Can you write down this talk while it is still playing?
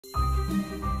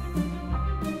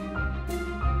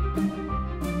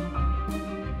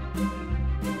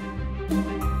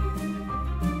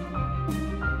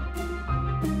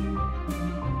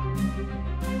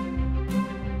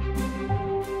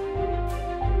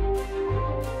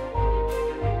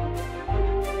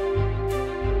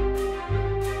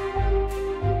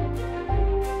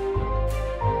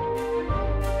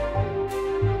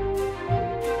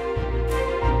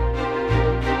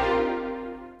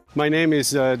My name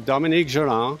is Dominique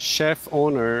Geulin, chef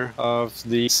owner of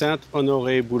the Saint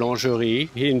Honoré Boulangerie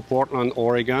here in Portland,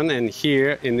 Oregon, and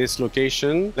here in this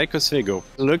location, Lake Oswego.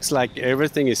 Looks like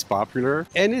everything is popular.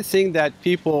 Anything that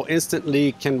people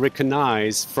instantly can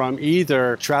recognize from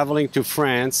either traveling to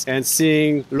France and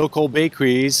seeing local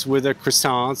bakeries with their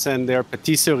croissants and their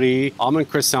patisserie,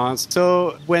 almond croissants.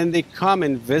 So when they come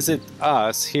and visit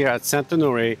us here at Saint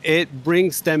Honoré, it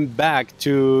brings them back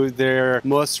to their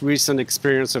most recent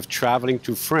experience of traveling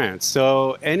to France.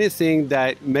 So anything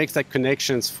that makes that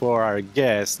connections for our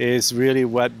guests is really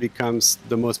what becomes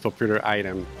the most popular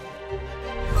item.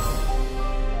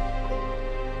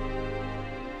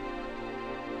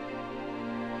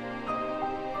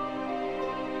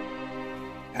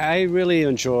 I really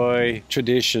enjoy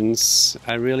traditions.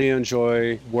 I really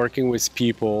enjoy working with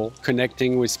people,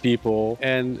 connecting with people.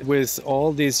 And with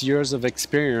all these years of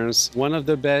experience, one of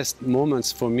the best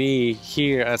moments for me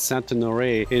here at Saint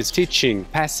Honoré is teaching,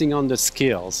 passing on the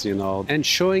skills, and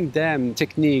showing them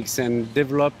techniques and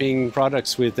developing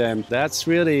products with them. That's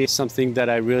really something that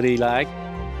I really like.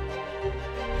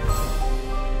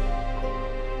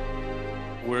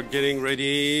 We're getting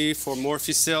ready for more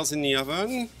ficelles in the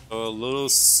oven. A little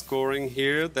scoring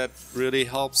here that really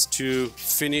helps to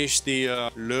finish the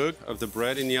look of the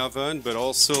bread in the oven, but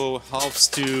also helps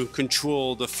to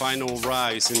control the final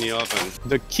rise in the oven.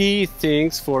 The key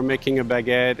things for making a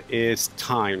baguette is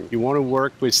time. You want to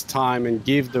work with time and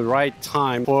give the right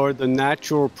time for the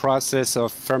natural process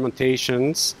of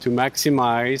fermentations to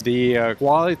maximize the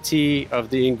quality of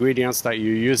the ingredients that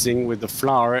you're using with the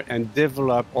flour and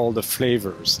develop all the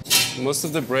flavors. Most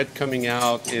of the bread coming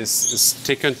out is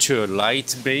taken to a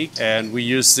light bake, and we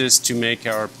use this to make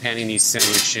our panini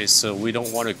sandwiches. So we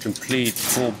don't want a complete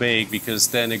full bake because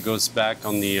then it goes back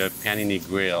on the panini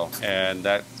grill, and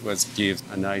that what gives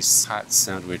a nice hot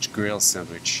sandwich, grill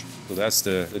sandwich. So that's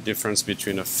the difference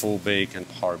between a full bake and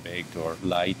hard baked or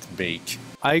light bake.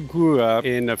 I grew up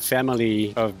in a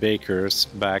family of bakers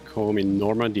back home in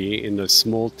Normandy in the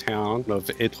small town of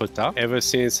Etretat. Ever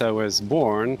since I was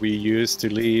born, we used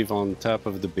to live on top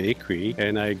of the bakery,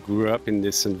 and I grew up in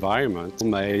this environment.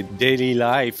 My daily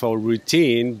life or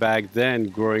routine back then,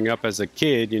 growing up as a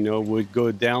kid, would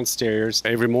go downstairs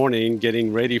every morning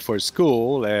getting ready for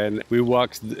school, and we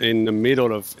walked in the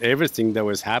middle of everything that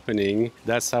was happening.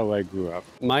 That's how I grew up.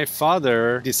 My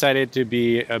father decided to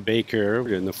be a baker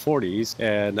in the 40s.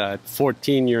 And at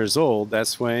 14 years old,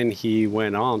 that's when he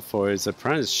went on for his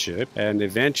apprenticeship. And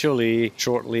eventually,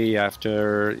 shortly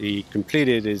after he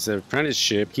completed his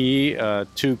apprenticeship, he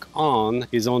took on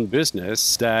his own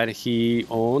business that he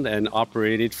owned and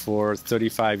operated for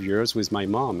 35 years with my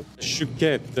mom.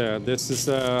 Chouquette, this is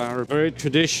a very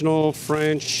traditional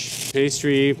French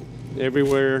pastry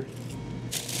everywhere.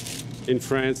 In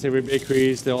France, every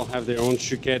bakeries, they'll have their own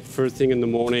chouquette first thing in the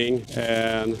morning.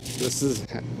 And this has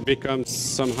become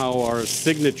somehow our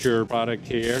signature product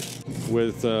here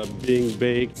with being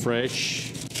baked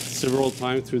fresh several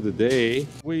times through the day.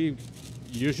 We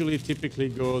usually typically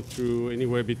go through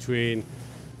anywhere between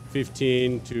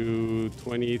 15 to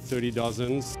 20, 30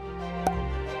 dozens.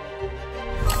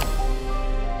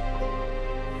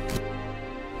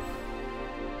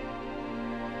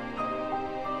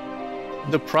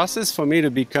 The process for me to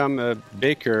become a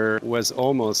baker was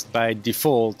almost by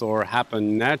default or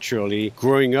happened naturally.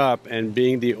 Growing up and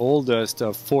being the oldest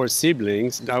of 4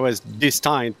 siblings, I was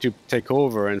destined to take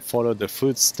over and follow the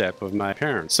footsteps of my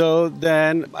parents. So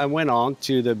then I went on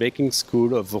to the baking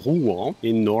school of Rouen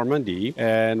in Normandy,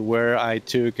 and where I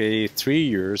took a 3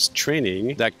 years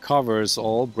training that covers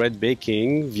all bread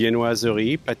baking,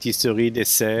 viennoiserie, pâtisserie,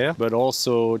 dessert, but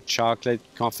also chocolate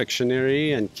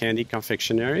confectionery and candy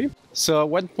confectionery. So at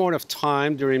one point of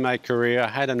time during my career, I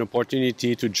had an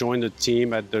opportunity to join the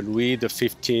team at the Louis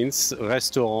XV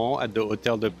restaurant at the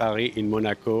Hôtel de Paris in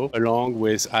Monaco, along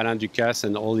with Alain Ducasse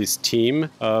and all his team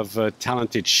of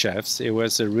talented chefs. It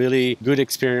was a really good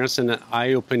experience and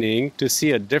eye-opening to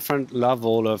see a different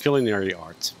level of culinary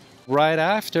art. Right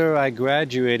after I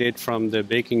graduated from the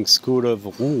baking school of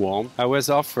Rouen, I was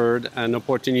offered an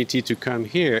opportunity to come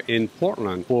here in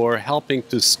Portland for helping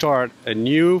to start a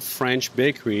new French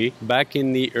bakery back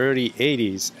in the early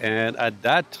 80s. And at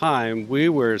that time, we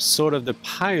were sort of the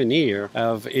pioneer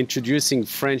of introducing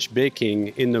French baking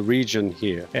in the region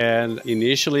here. And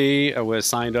initially, I was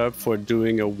signed up for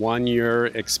doing a 1-year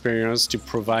experience to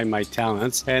provide my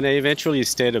talents. And I eventually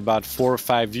stayed about 4 or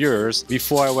 5 years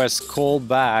before I was called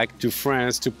back to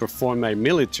France to perform my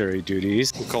military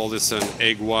duties. We call this an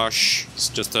egg wash. It's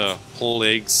just a whole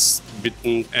eggs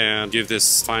bitten and give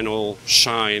this final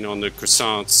shine on the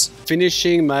croissants.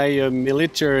 Finishing my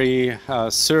military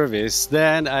service,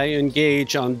 then I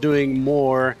engage on doing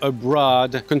more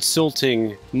abroad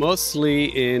consulting,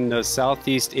 mostly in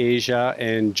Southeast Asia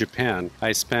and Japan.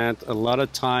 I spent a lot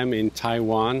of time in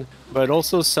Taiwan, but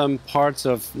also some parts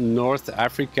of North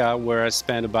Africa where I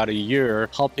spent about a year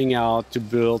helping out to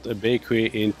build a bakery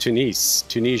in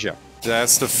Tunisia.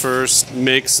 That's the first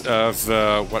mix of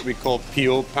what we call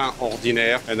PO, pain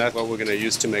ordinaire, and that's what we're going to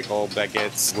use to make all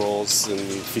baguettes, rolls, and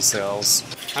ficelles.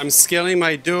 I'm scaling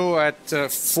my dough at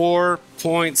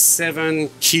 4.7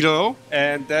 kilo,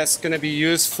 and that's going to be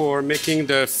used for making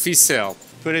the ficelle.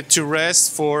 Put it to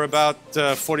rest for about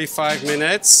 45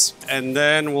 minutes, and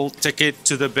then we'll take it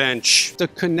to the bench. The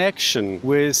connection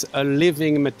with a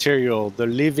living material, the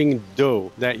living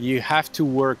dough that you have to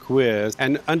work with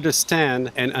and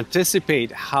understand and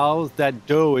anticipate how that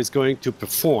dough is going to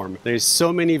perform. There's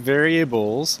so many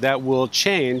variables that will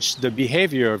change the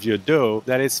behavior of your dough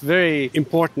that it's very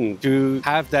important to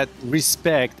have that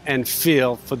respect and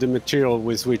feel for the material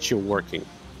with which you're working.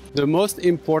 The most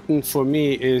important for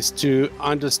me is to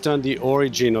understand the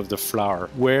origin of the flour,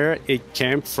 where it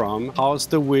came from, how's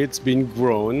the wheat's been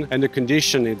grown, and the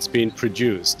condition it's been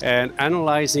produced. And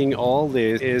analyzing all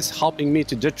this is helping me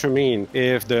to determine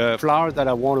if the flour that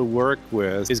I want to work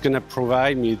with is going to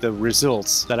provide me the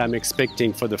results that I'm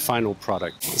expecting for the final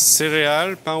product.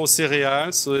 Céréales, pain aux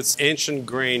céréales, so it's ancient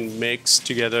grain mixed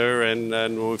together, and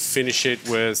then we'll finish it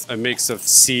with a mix of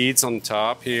seeds on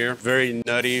top here. Very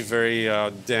nutty, very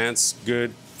dense.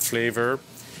 Good flavor.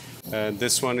 And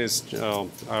this one is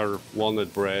our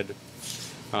walnut bread.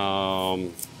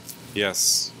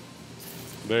 Yes,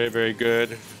 very, very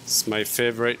good. It's my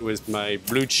favorite with my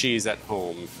blue cheese at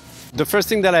home. The first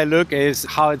thing that I look is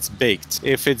how it's baked.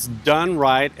 If it's done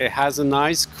right, it has a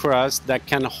nice crust that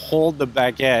can hold the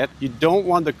baguette. You don't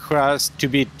want the crust to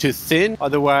be too thin,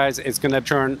 otherwise it's going to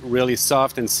turn really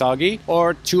soft and soggy,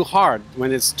 or too hard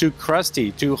when it's too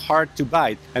crusty, too hard to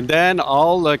bite. And then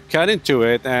I'll cut into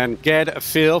it and get a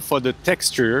feel for the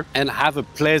texture and have a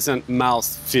pleasant mouth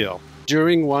feel.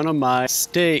 During one of my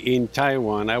stay in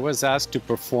Taiwan, I was asked to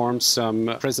perform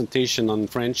some presentation on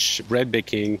French bread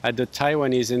baking at the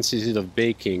Taiwanese Institute of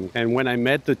Baking. And when I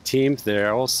met the team there,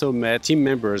 I also met team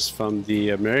members from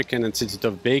the American Institute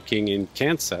of Baking in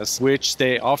Kansas, which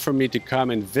they offered me to come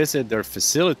and visit their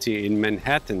facility in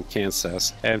Manhattan,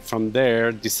 Kansas. And from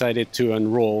there, decided to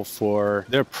enroll for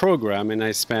their program. And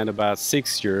I spent about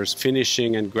 6 years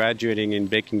finishing and graduating in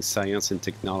baking science and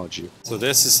technology. So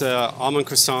this is almond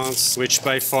croissants, which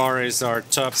by far is our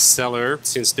top seller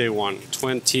since day one,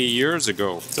 20 years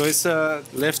ago. So it's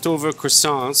leftover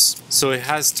croissants, so it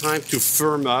has time to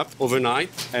firm up overnight.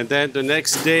 And then the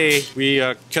next day, we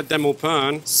cut them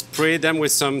open, spray them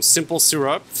with some simple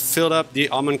syrup, fill up the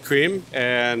almond cream,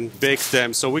 and bake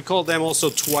them. So we call them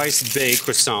also twice-baked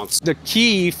croissants. The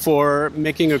key for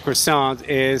making a croissant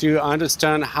is to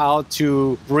understand how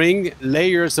to bring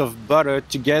layers of butter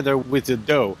together with the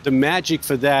dough. The magic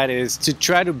for that is to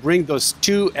try to bring those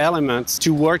two elements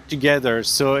to work together.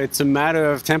 So it's a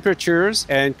matter of temperatures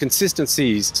and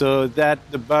consistencies so that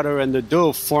the butter and the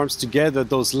dough forms together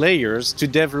those layers to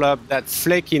develop that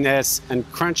flakiness and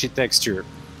crunchy texture.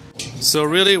 So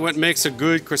really what makes a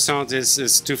good croissant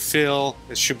is to feel,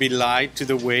 it should be light to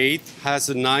the weight, has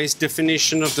a nice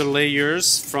definition of the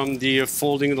layers from the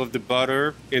folding of the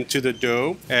butter into the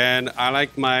dough. And I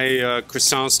like my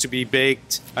croissants to be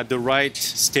baked at the right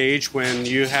stage when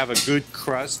you have a good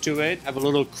crust to it, have a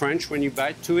little crunch when you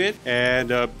bite to it,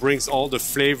 and brings all the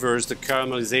flavors, the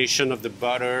caramelization of the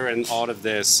butter and all of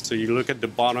this. So you look at the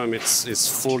bottom,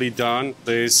 it's fully done.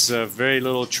 There's very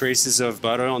little traces of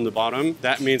butter on the bottom.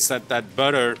 That means that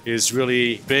butter is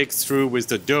really baked through with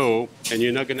the dough, and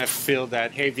you're not gonna feel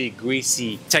that heavy,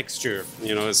 greasy texture.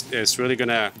 You know, it's really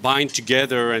gonna bind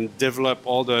together and develop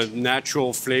all the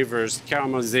natural flavors,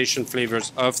 caramelization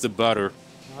flavors of the butter.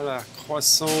 Voilà,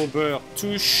 croissant au beurre,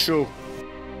 tout chaud.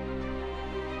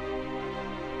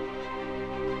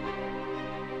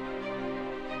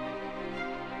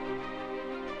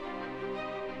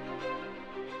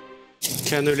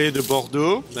 Cannelé de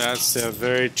Bordeaux, that's a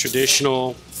very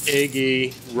traditional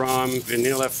eggy, rum,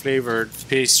 vanilla flavored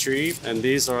pastry. And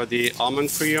these are the almond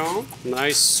friand,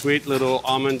 nice sweet little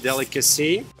almond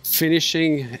delicacy.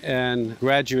 finishing and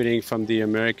graduating from the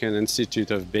American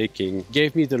Institute of Baking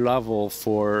gave me the level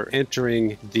for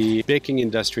entering the baking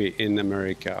industry in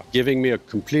America, giving me a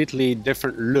completely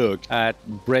different look at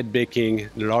bread baking,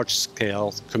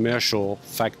 large-scale commercial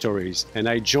factories. And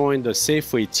I joined the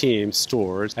Safeway team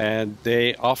stores, and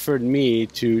they offered me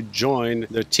to join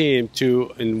the team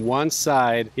to, on one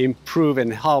side, improve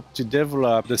and help to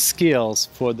develop the skills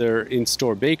for their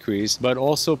in-store bakeries, but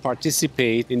also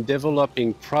participate in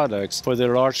developing products for the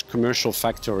large commercial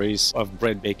factories of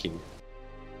bread baking.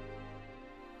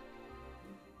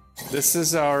 This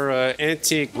is our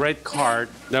antique bread cart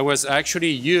that was actually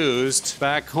used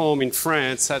back home in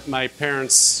France at my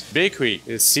parents' bakery.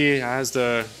 You see it has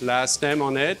the last name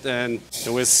on it, and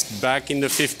it was back in the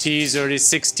 50s, early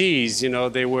 60s. You know,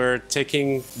 they were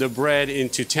taking the bread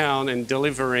into town and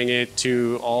delivering it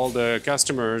to all the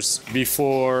customers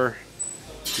before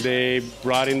they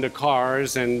brought in the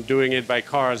cars and doing it by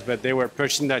cars, but they were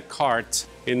pushing that cart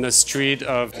in the street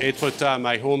of Etretat,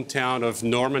 my hometown of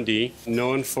Normandy,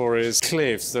 known for its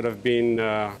cliffs that have been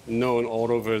known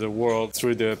all over the world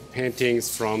through the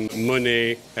paintings from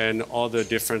Monet and other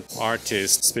different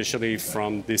artists, especially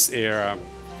from this era.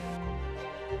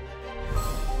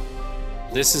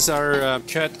 This is our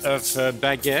cut of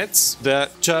baguettes. The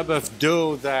tub of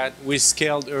dough that we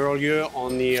scaled earlier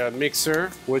on the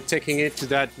mixer, we're taking it to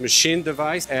that machine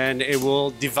device, and it will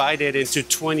divide it into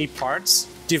 20 parts.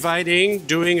 Dividing,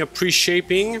 doing a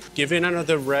pre-shaping, giving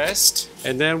another rest,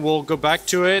 and then we'll go back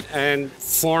to it and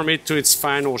form it to its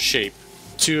final shape.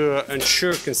 To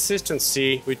ensure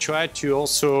consistency, we try to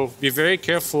also be very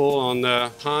careful on the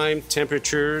time,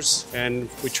 temperatures, and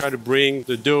we try to bring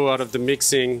the dough out of the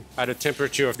mixing at a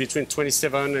temperature of between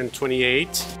 27 and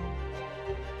 28.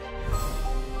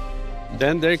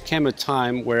 Then there came a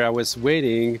time where I was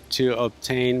waiting to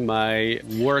obtain my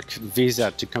work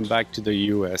visa to come back to the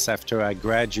US after I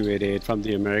graduated from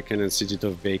the American Institute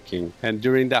of Baking. And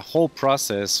during that whole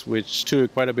process, which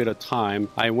took quite a bit of time,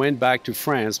 I went back to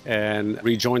France and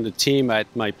rejoined the team at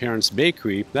my parents'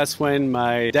 bakery. That's when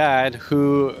my dad,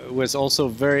 who was also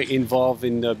very involved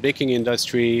in the baking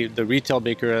industry, the Retail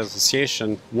Baker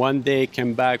Association, one day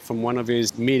came back from one of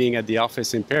his meetings at the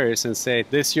office in Paris and said,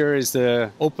 "This year is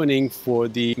the opening for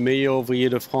the Meilleur Ouvrier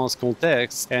de France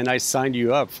contest, and I signed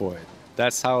you up for it."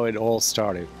 That's how it all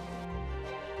started.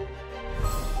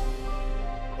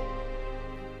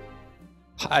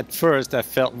 At first, I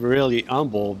felt really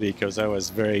humble because I was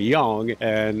very young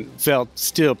and felt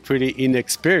still pretty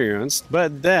inexperienced.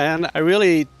 But then I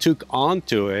really took on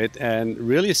to it and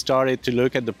really started to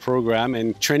look at the program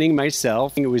and training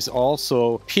myself with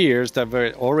also peers that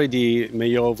were already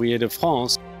Meilleur Ouvrier de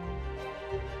France.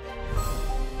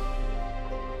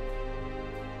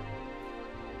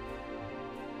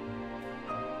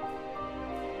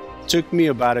 It took me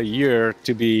about a year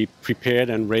to be prepared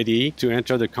and ready to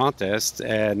enter the contest,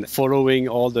 and following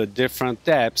all the different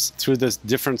steps through the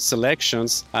different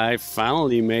selections, I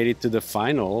finally made it to the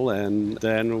final and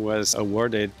then was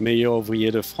awarded Meilleur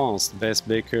Ouvrier de France, Best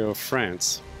Baker of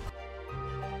France.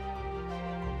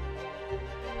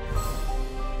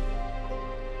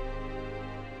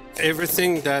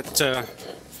 Everything that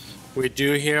we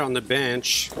do here on the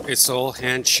bench, it's all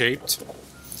hand-shaped,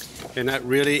 and that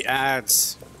really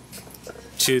adds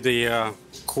to the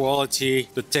quality,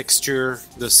 the texture,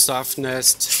 the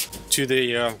softness to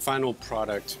the final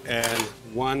product. And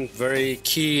one very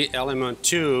key element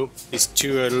too is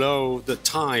to allow the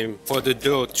time for the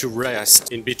dough to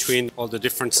rest in between all the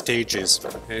different stages,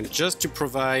 and just to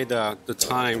provide the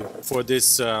time for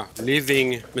this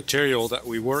living material that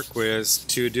we work with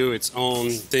to do its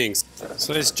own things.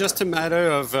 So it's just a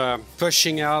matter of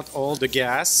pushing out all the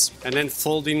gas and then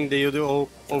folding the dough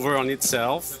over on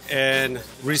itself and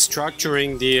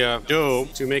restructuring the dough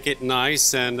to make it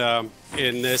nice and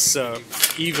in this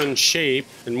even shape.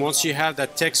 And once you have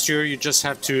that texture, you just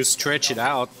have to stretch it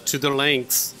out to the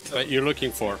length that you're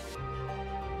looking for.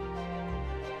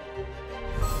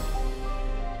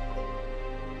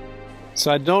 So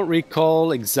I don't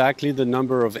recall exactly the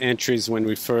number of entries when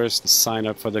we first signed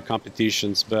up for the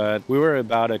competitions, but we were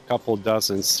about a couple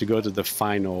dozens to go to the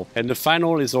final. And the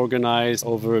final is organized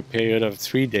over a period of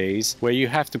 3 days where you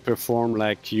have to perform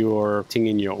like you're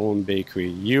in your own bakery.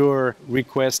 You're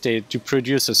requested to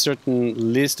produce a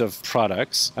certain list of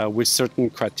products with certain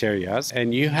criteria,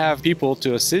 and you have people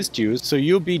to assist you. So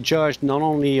you'll be judged not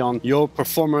only on your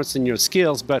performance and your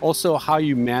skills, but also how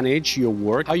you manage your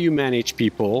work, how you manage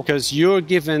people, because you're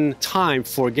given time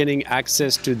for getting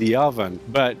access to the oven.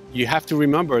 But you have to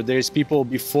remember there's people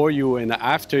before you and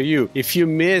after you. If you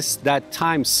miss that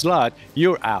time slot,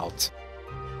 you're out.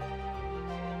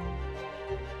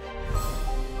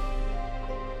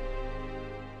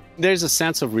 There's a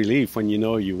sense of relief when you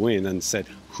know you win and said,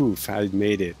 "Oof, I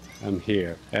made it. I'm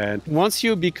here." And once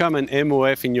you become an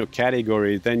MOF in your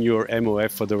category, then you're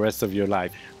MOF for the rest of your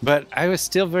life. But I was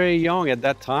still very young at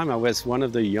that time. I was one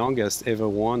of the youngest ever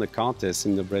won a contest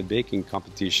in the bread baking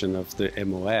competition of the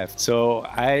MOF. So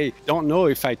I don't know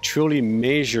if I truly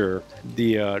measure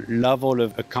the level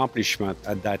of accomplishment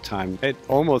at that time. It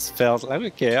almost felt like,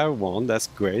 okay, I won. That's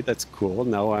great. That's cool.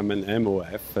 Now I'm an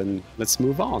MOF and let's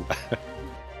move on.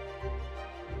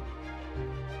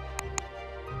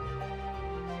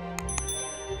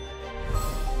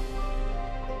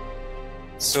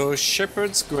 So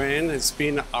shepherd's grain has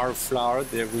been our flour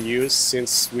that we use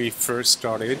since we first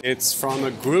started. It's from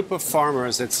a group of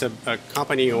farmers. It's a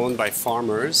company owned by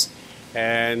farmers,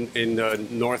 and in the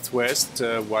Northwest,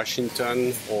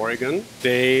 Washington, Oregon.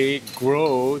 They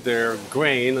grow their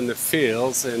grain in the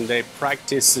fields and they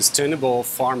practice sustainable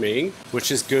farming,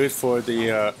 which is good for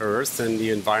the earth and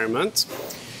the environment.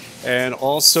 And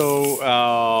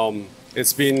also,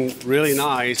 it's been really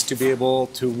nice to be able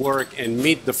to work and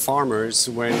meet the farmers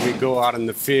when we go out in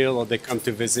the field or they come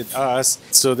to visit us.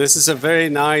 So this is a very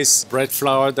nice bread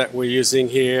flour that we're using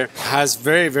here. It has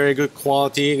very, very good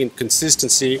quality and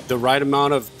consistency, the right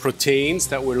amount of proteins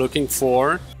that we're looking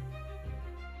for.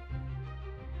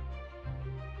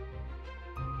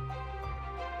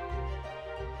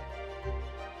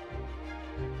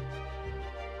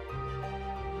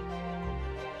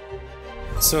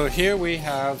 So here we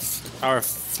have our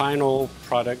final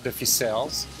product, the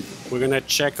ficelles. We're gonna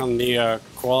check on the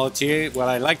quality. What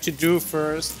I like to do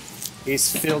first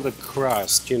is feel the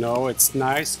crust. You know, it's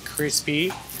nice,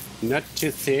 crispy, not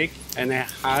too thick, and it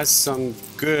has some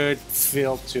good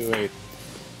feel to it.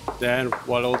 Then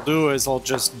what I'll do is I'll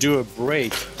just do a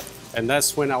break, and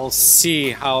that's when I'll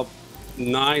see how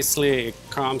nicely it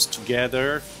comes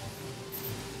together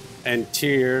and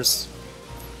tears.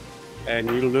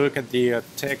 And you look at the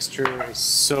texture, is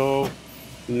so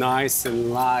nice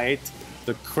and light.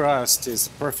 The crust is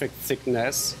perfect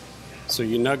thickness, so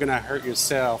you're not gonna hurt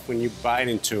yourself when you bite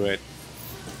into it.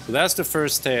 So that's the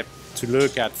first step to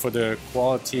look at for the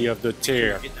quality of the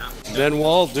tear. Then what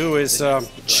I'll do is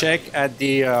check at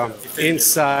the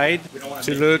inside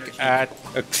to look at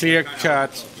a clear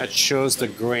cut that shows the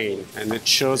grain, and it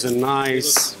shows a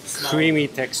nice creamy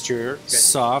texture,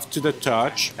 soft to the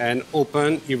touch, and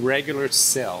open irregular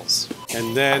cells.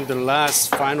 And then the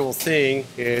last final thing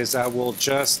is I will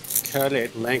just cut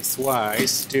it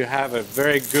lengthwise to have a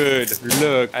very good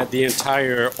look at the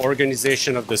entire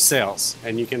organization of the cells.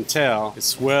 And you can tell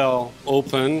it's well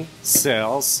open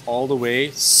cells all the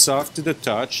way, soft to the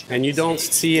touch, and you don't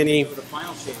see any,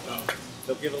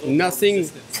 nothing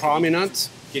prominent.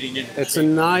 It's a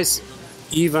nice,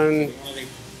 even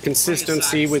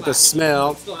consistency with the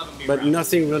smell, but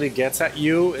nothing really gets at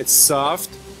you. It's soft,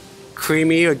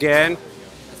 creamy again,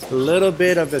 a little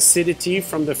bit of acidity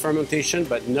from the fermentation,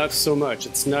 but not so much.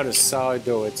 It's not a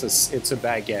sourdough, it's a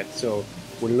baguette. So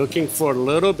we're looking for a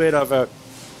little bit of a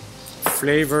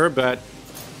flavor, but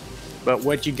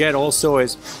what you get also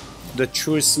is the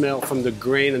true smell from the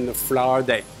grain and the flour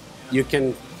that you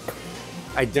can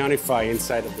identify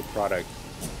inside of the product.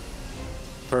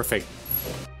 Perfect.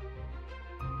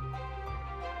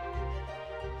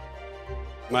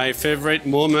 My favorite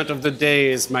moment of the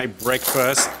day is my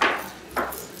breakfast,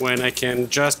 when I can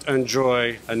just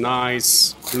enjoy a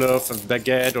nice loaf of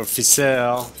baguette or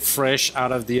ficelle, fresh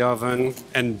out of the oven,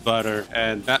 and butter.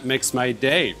 And that makes my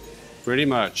day, pretty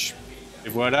much.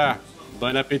 Et voilà,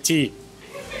 bon appétit.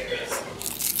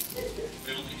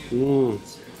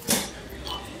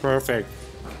 Perfect.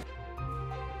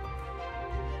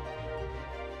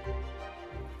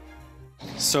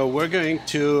 So we're going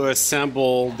to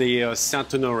assemble the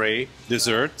Saint-Honoré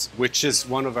dessert, which is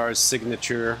one of our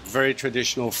signature, very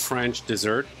traditional French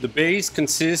dessert. The base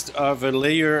consists of a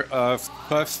layer of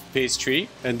puff pastry,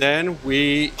 and then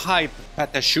we pipe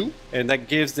pâte à choux, and that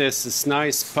gives this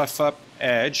nice puff-up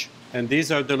edge. And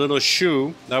these are the little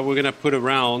choux that we're gonna put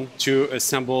around to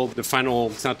assemble the final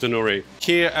Saint-Honoré.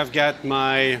 Here I've got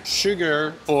my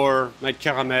sugar for my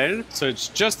caramel. So it's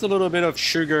just a little bit of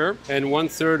sugar and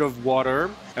 1/3 of water.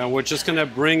 And we're just gonna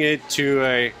bring it to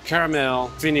a caramel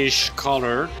finish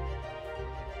color.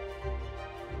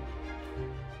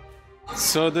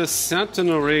 So the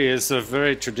Saint-Honoré is a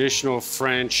very traditional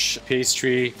French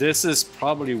pastry. This is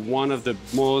probably one of the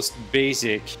most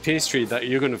basic pastry that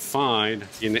you're going to find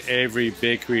in every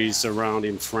bakeries around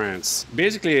in France.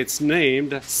 Basically, it's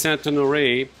named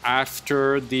Saint-Honoré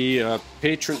after the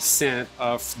patron saint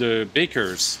of the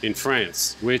bakers in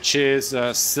France, which is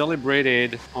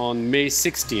celebrated on May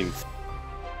 16th.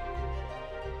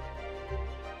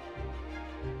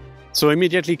 So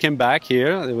immediately came back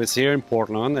here. I was here in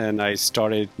Portland and I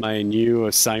started my new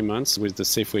assignments with the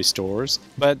Safeway stores.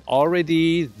 But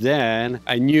already then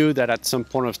I knew that at some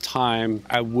point of time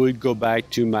I would go back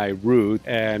to my root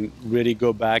and really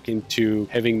go back into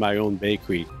having my own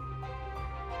bakery.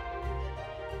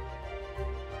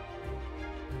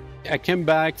 I came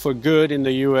back for good in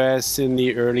the US in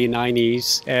the early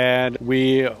 90s and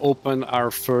we opened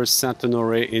our first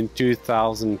Honoré in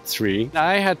 2003.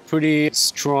 I had pretty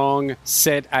strong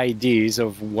set ideas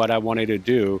of what I wanted to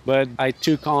do, but I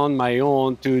took on my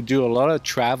own to do a lot of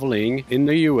traveling in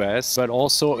the US, but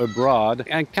also abroad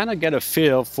and kind of get a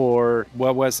feel for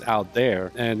what was out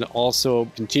there and also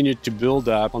continued to build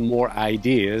up on more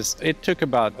ideas. It took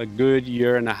about a good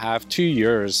year and a half, 2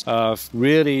 years of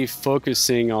really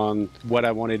focusing on what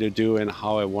I wanted to do and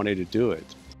how I wanted to do it.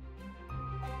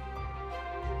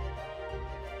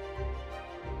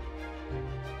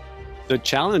 The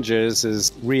challenge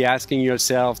is re-asking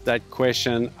yourself that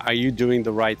question, are you doing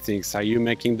the right things? Are you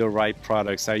making the right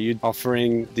products? Are you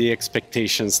offering the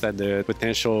expectations that the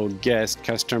potential guests,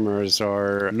 customers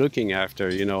are looking after?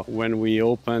 You know, when we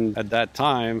opened at that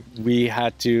time, we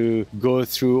had to go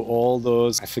through all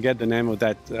those, I forget the name of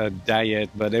that diet,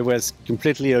 but it was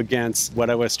completely against what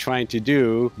I was trying to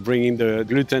do, bringing the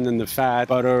gluten and the fat,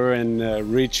 butter and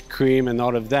rich cream and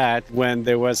all of that, when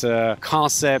there was a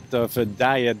concept of a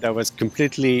diet that was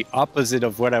completely opposite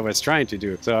of what I was trying to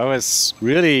do. So I was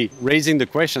really raising the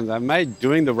questions, am I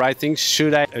doing the right thing?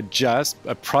 Should I adjust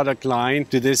a product line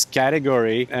to this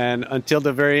category? And until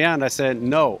the very end, I said,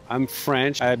 no, I'm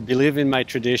French. I believe in my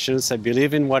traditions. I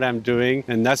believe in what I'm doing,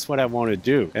 and that's what I want to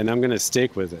do. And I'm going to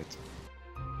stick with it.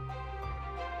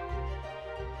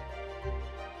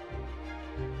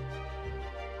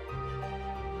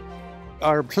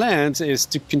 Our plans is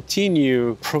to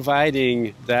continue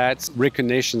providing that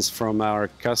recognitions from our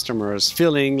customers,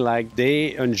 feeling like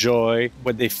they enjoy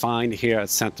what they find here at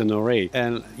Honoré.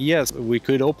 And yes, we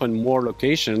could open more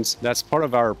locations. That's part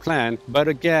of our plan. But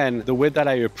again, the way that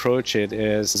I approach it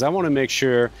is I want to make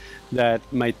sure that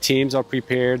my teams are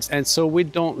prepared, and so we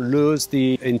don't lose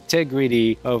the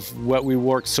integrity of what we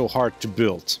worked so hard to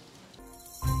build.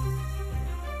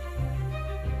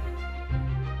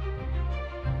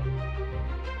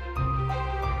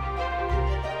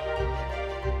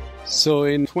 So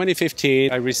in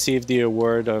 2015, I received the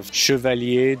award of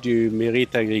Chevalier du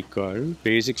mérite Agricole.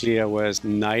 Basically, I was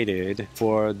knighted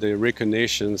for the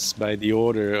recognitions by the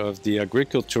order of the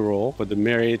Agricultural for the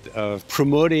merit of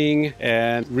promoting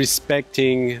and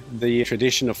respecting the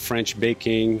tradition of French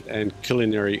baking and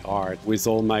culinary art with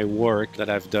all my work that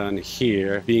I've done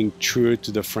here, being true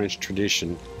to the French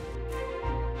tradition.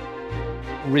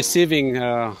 Receiving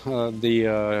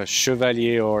the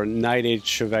Chevalier or Knighted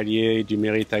Chevalier du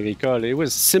Mérite Agricole, it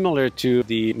was similar to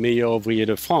the Meilleur Ouvrier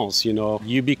de France. You know,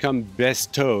 you become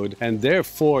bestowed, and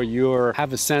therefore you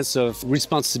have a sense of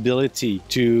responsibility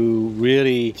to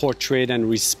really portray and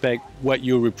respect what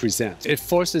you represent. It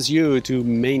forces you to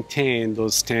maintain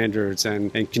those standards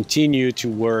and continue to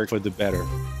work for the better.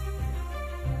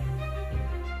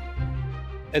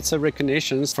 It's a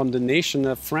recognition from the nation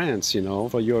of France, you know,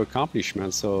 for your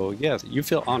accomplishments. So yes, you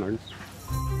feel honored.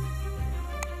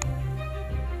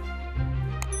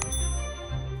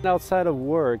 Outside of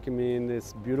work, I mean,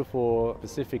 this beautiful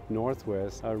Pacific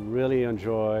Northwest, I really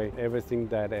enjoy everything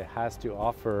that it has to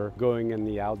offer, going in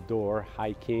the outdoor,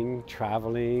 hiking,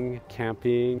 traveling,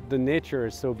 camping. The nature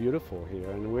is so beautiful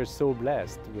here, and we're so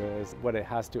blessed with what it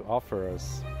has to offer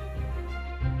us.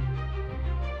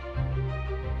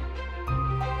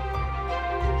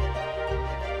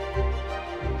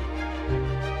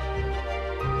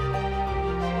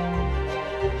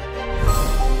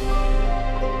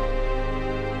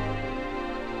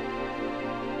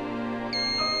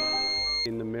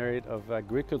 In the merit of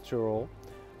agricultural,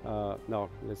 no,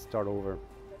 let's start over.